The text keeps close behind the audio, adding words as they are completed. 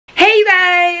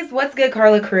What's good,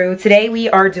 Carla crew? Today we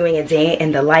are doing a day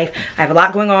in the life. I have a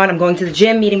lot going on. I'm going to the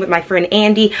gym, meeting with my friend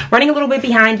Andy, running a little bit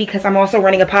behind because I'm also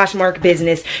running a Poshmark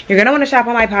business. You're gonna want to shop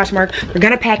on my Poshmark. We're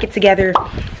gonna pack it together.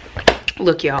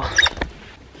 Look, y'all,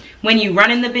 when you run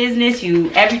in the business,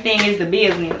 everything is the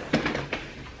business.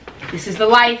 This is the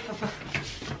life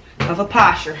of a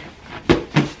posher.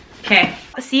 Okay,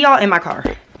 see y'all in my car.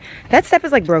 That step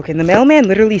is like broken. The mailman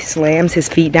literally slams his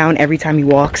feet down every time he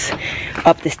walks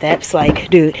up the steps. Like,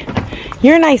 dude,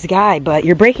 you're a nice guy, but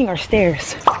you're breaking our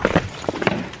stairs.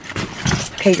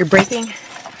 Okay, you're breaking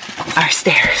our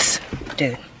stairs,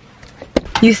 dude.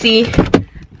 You see,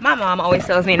 my mom always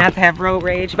tells me not to have road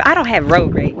rage, but I don't have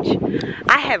road rage.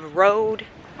 I have road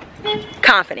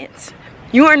confidence.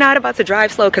 You are not about to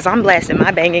drive slow because I'm blasting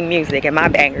my banging music and my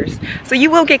bangers. So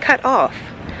you will get cut off.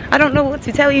 I don't know what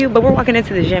to tell you, but we're walking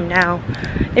into the gym now.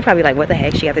 They're probably like, what the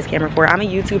heck she got this camera for? I'm a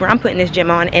YouTuber, I'm putting this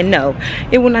gym on, and no,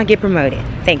 it will not get promoted.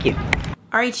 Thank you.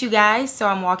 All right, you guys, so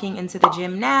I'm walking into the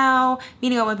gym now,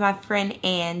 meeting up with my friend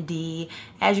Andy.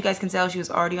 As you guys can tell, she was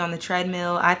already on the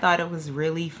treadmill. I thought it was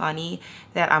really funny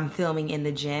that I'm filming in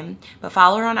the gym, but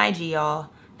follow her on IG,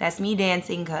 y'all. That's me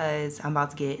dancing because I'm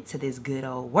about to get to this good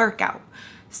old workout.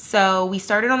 So we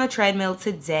started on the treadmill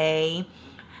today.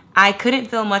 I couldn't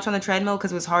film much on the treadmill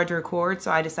because it was hard to record, so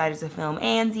I decided to film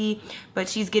Andy, but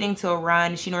she's getting to a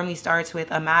run. She normally starts with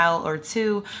a mile or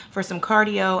two for some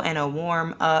cardio and a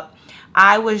warm up.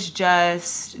 I was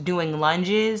just doing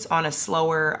lunges on a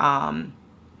slower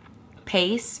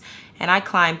pace, and I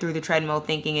climbed through the treadmill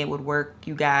thinking it would work,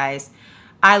 you guys.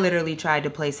 I literally tried to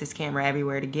place this camera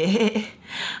everywhere to get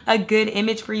a good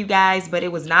image for you guys, but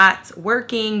it was not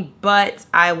working, but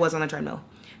I was on the treadmill.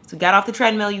 So we got off the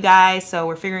treadmill, you guys, so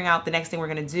we're figuring out the next thing we're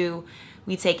gonna do.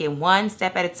 We take it one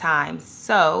step at a time.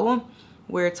 So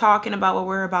we're talking about what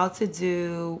we're about to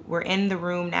do. We're in the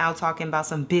room now talking about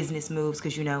some business moves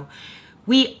because, you know,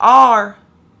 we are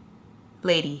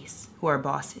ladies who are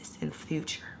bosses in the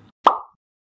future.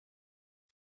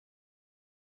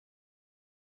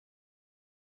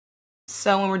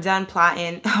 So when we're done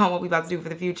plotting on what we about to do for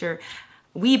the future,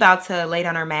 we about to lay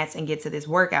down our mats and get to this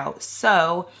workout.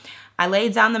 So I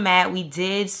laid down the mat. We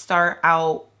did start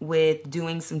out with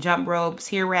doing some jump ropes.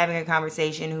 Here we're having a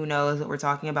conversation. Who knows what we're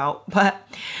talking about? But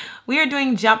we are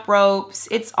doing jump ropes.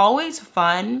 It's always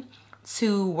fun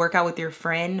to work out with your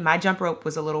friend. My jump rope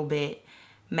was a little bit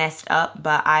messed up,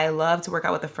 but I love to work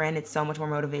out with a friend. It's so much more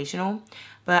motivational.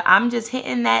 But I'm just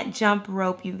hitting that jump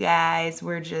rope, you guys.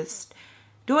 We're just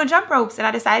doing jump ropes. And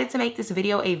I decided to make this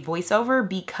video a voiceover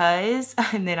because,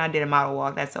 and then I did a model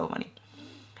walk. That's so funny.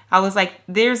 I was like,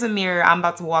 there's a mirror. I'm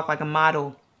about to walk like a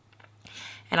model.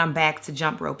 And I'm back to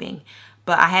jump roping.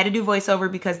 But I had to do voiceover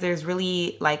because there's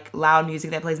really like loud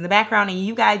music that plays in the background. And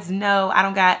you guys know I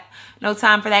don't got no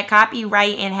time for that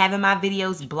copyright and having my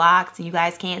videos blocked and you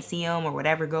guys can't see them or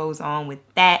whatever goes on with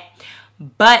that.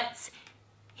 But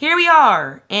here we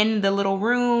are in the little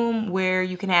room where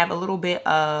you can have a little bit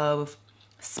of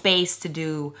space to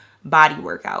do body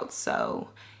workouts. So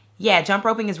yeah, jump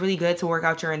roping is really good to work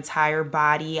out your entire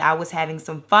body. I was having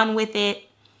some fun with it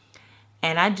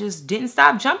and I just didn't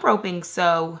stop jump roping.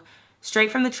 So straight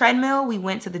from the treadmill, we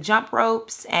went to the jump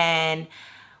ropes and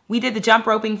we did the jump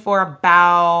roping for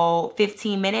about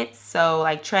 15 minutes. So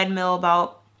like treadmill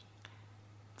about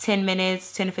 10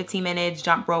 minutes, 10 to 15 minutes,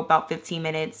 jump rope about 15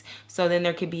 minutes. So then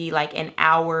there could be like an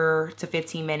hour to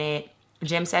 15 minute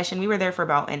gym session. We were there for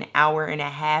about an hour and a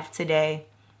half today.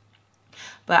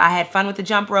 But I had fun with the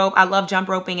jump rope. I love jump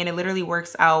roping and it literally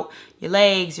works out your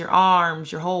legs, your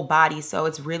arms, your whole body. So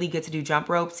it's really good to do jump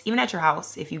ropes, even at your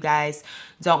house if you guys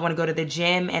don't want to go to the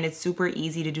gym, and it's super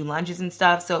easy to do lunges and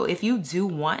stuff. So if you do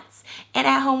want an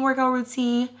at-home workout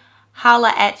routine,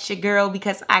 holla at your girl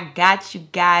because I got you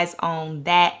guys on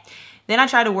that. Then I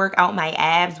try to work out my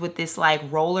abs with this like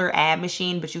roller ab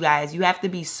machine, but you guys, you have to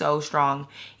be so strong.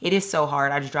 It is so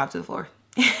hard. I just dropped to the floor.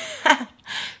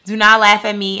 Do not laugh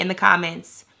at me in the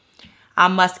comments.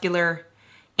 I'm muscular.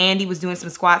 Andy was doing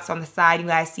some squats on the side, you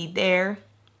guys see there.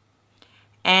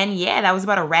 And yeah, that was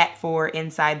about a wrap for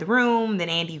inside the room. Then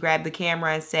Andy grabbed the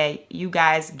camera and said, you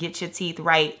guys get your teeth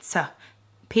right,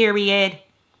 period.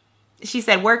 She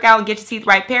said, work out and get your teeth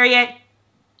right, period.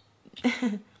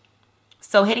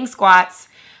 So hitting squats,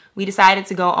 we decided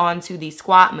to go on to the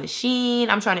squat machine.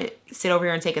 I'm trying to sit over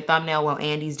here and take a thumbnail while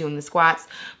Andy's doing the squats.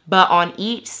 But on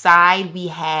each side, we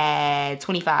had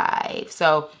 25.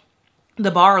 So the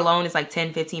bar alone is like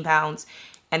 10, 15 pounds.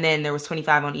 And then there was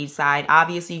 25 on each side.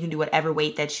 Obviously, you can do whatever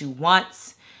weight that you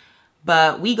want.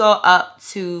 But we go up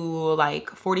to like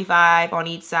 45 on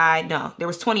each side. No, there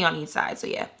was 20 on each side. So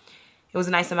yeah, it was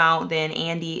a nice amount. Then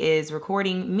Andy is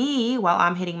recording me while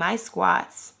I'm hitting my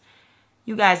squats.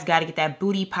 You guys got to get that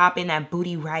booty popping, that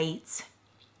booty right.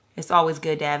 It's always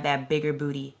good to have that bigger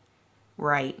booty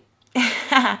right.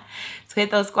 So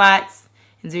hit those squats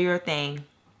and do your thing.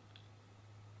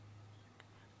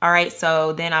 All right,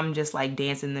 so then I'm just like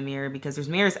dancing in the mirror because there's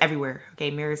mirrors everywhere. Okay,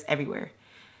 mirrors everywhere.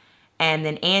 And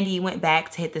then Andy went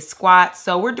back to hit the squats.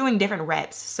 So we're doing different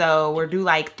reps. So we'll do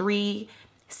like 3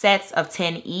 sets of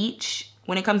 10 each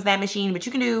when it comes to that machine. But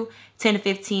you can do 10 to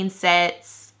 15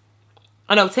 sets.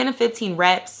 Oh no, 10 to 15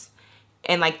 reps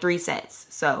and like 3 sets.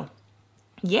 So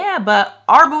yeah, but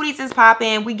our booties is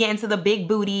popping. We get into the big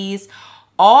booties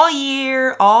all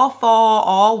year, all fall,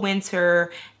 all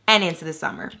winter, and into the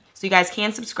summer. So you guys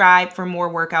can subscribe for more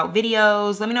workout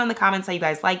videos. Let me know in the comments how you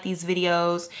guys like these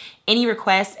videos. Any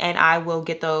requests, and I will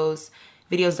get those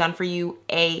videos done for you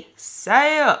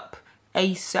ASAP.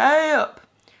 ASAP.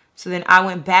 So then I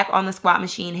went back on the squat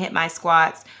machine, hit my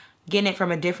squats, getting it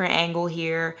from a different angle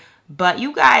here. But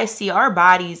you guys see our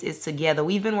bodies is together.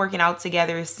 We've been working out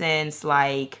together since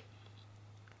like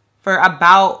for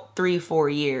about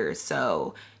 3-4 years.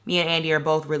 So me and Andy are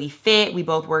both really fit. We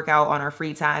both work out on our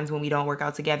free times when we don't work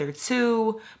out together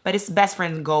too. But it's best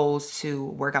friend goals to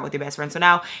work out with your best friend. So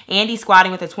now Andy's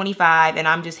squatting with a 25 and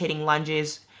I'm just hitting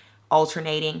lunges,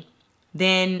 alternating.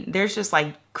 Then there's just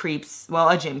like creeps, well,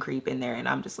 a gym creep in there. And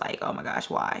I'm just like, oh my gosh,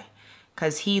 why?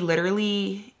 Because he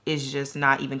literally is just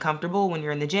not even comfortable when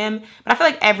you're in the gym. But I feel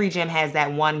like every gym has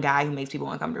that one guy who makes people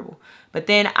uncomfortable. But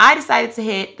then I decided to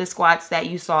hit the squats that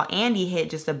you saw Andy hit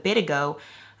just a bit ago.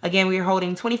 Again, we are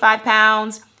holding 25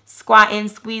 pounds, squat in,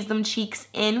 squeeze them cheeks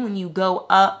in when you go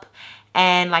up.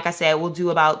 And like I said, we'll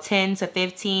do about 10 to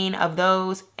 15 of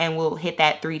those and we'll hit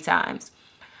that 3 times.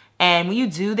 And when you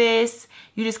do this,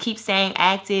 you just keep staying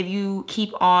active. You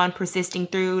keep on persisting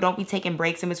through. Don't be taking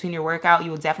breaks in between your workout. You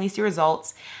will definitely see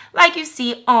results like you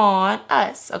see on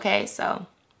us, okay? So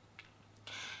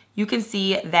you can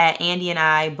see that Andy and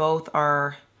I both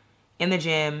are in the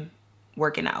gym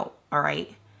working out, all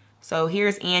right? So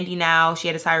here's Andy now. She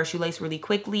had to tie her shoelace really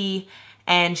quickly,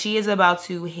 and she is about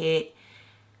to hit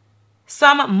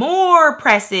some more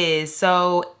presses.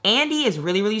 So Andy is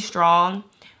really, really strong,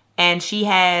 and she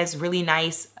has really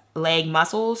nice leg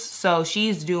muscles. So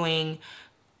she's doing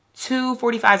 2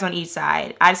 45s on each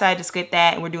side. I decided to skip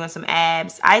that, and we're doing some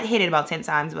abs. I hit it about 10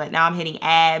 times, but now I'm hitting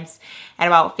abs at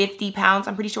about 50 pounds.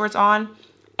 I'm pretty sure it's on.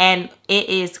 And it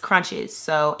is crunches.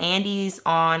 So Andy's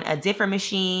on a different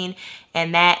machine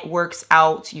and that works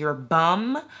out your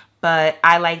bum. But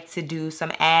I like to do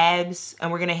some abs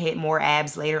and we're going to hit more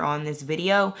abs later on in this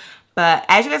video. But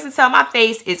as you guys can tell, my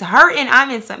face is hurting.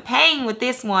 I'm in some pain with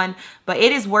this one, but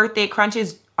it is worth it.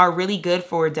 Crunches are really good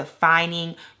for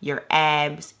defining your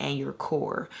abs and your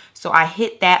core. So I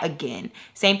hit that again.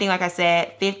 Same thing like I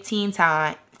said, 15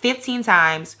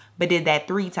 times, but did that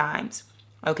 3 times.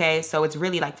 Okay, so it's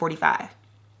really like 45.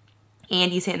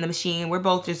 Andy's hitting the machine. We're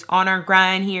both just on our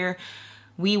grind here.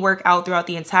 We work out throughout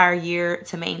the entire year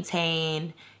to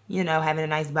maintain, you know, having a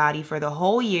nice body for the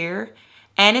whole year.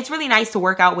 And it's really nice to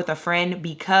work out with a friend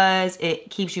because it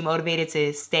keeps you motivated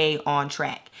to stay on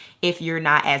track if you're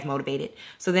not as motivated.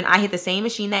 So then I hit the same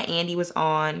machine that Andy was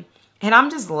on. And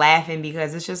I'm just laughing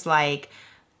because it's just like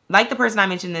the person I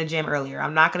mentioned in the gym earlier.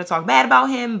 I'm not going to talk bad about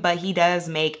him, but he does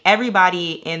make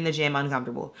everybody in the gym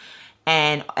uncomfortable.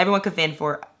 And everyone could fend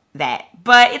for that.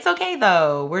 But it's okay,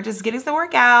 though. We're just getting to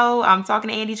work out. I'm talking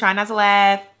to Andy, trying not to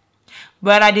laugh.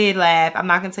 But I did laugh. I'm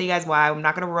not going to tell you guys why. I'm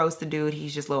not going to roast the dude.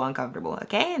 He's just a little uncomfortable,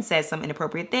 okay? And says some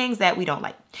inappropriate things that we don't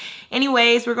like.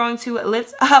 Anyways, we're going to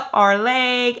lift up our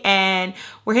leg. And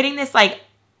we're hitting this, like,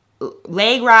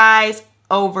 leg rise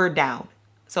over down.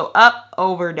 So up,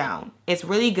 over, down. It's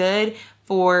really good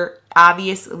for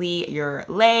obviously your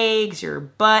legs, your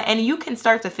butt, and you can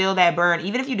start to feel that burn.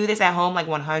 Even if you do this at home like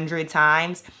 100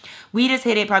 times, we just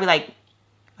hit it probably like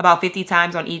about 50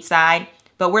 times on each side,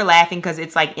 but we're laughing because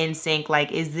it's like in sync.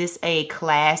 Like, is this a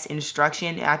class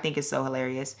instruction? I think it's so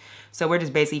hilarious. So we're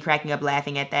just basically cracking up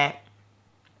laughing at that.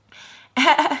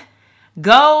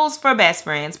 Goals for best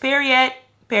friends, period,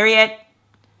 period,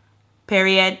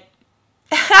 period.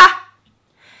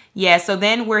 Yeah, so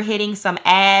then we're hitting some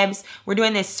abs. We're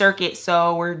doing this circuit,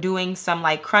 so we're doing some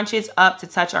like crunches up to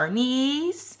touch our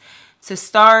knees to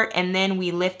start, and then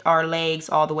we lift our legs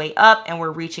all the way up and we're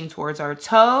reaching towards our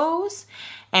toes.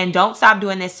 And don't stop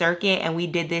doing this circuit, and we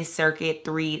did this circuit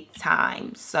 3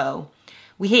 times. So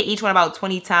we hit each one about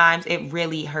 20 times. It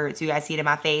really hurts. You guys see it in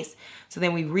my face. So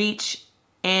then we reach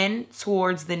in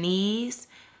towards the knees,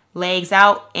 legs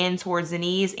out, in towards the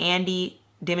knees. Andy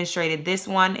demonstrated this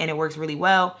one and it works really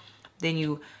well. Then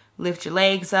you lift your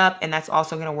legs up and that's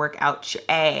also going to work out your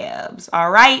abs. All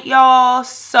right, y'all.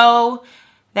 So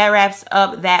that wraps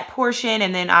up that portion.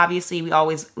 And then obviously we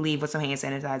always leave with some hand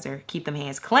sanitizer. Keep them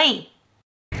hands clean.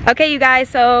 Okay, you guys,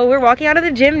 so we're walking out of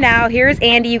the gym now. Here's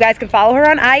Andy. You guys can follow her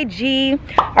on IG.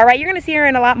 All right, you're gonna see her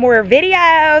in a lot more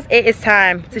videos. It is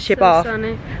time to ship off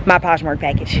my Poshmark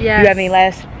package. Yes. You have any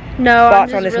last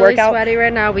thoughts on this really workout? Sweaty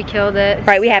right now. We killed it.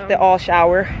 Right, we have to all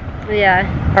shower.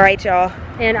 Yeah. All right, y'all.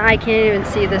 And I can't even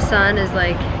see, the sun is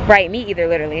like... Right, me either,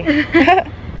 literally.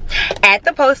 At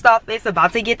the post office,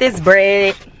 about to get this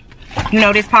bread. You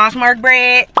know, this Poshmark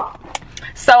bread.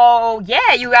 So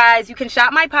yeah, you guys, you can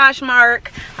shop my Poshmark.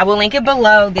 I will link it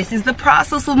below. This is the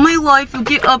process of my life. You'll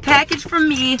get a package from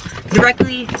me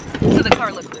directly to the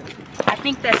Carla crew. I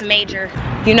think that's major.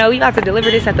 You know, you got to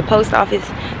deliver this at the post office.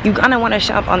 You're gonna want to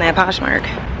shop on that Poshmark.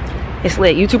 It's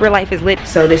lit. YouTuber life is lit.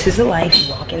 So this is the life.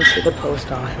 You walk into the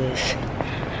post office,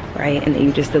 right? And then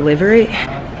you just deliver it.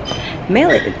 Mail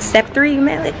it. Step 3, you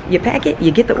mail it. You pack it. You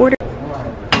get the order.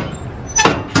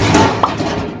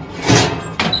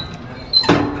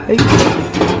 Hey.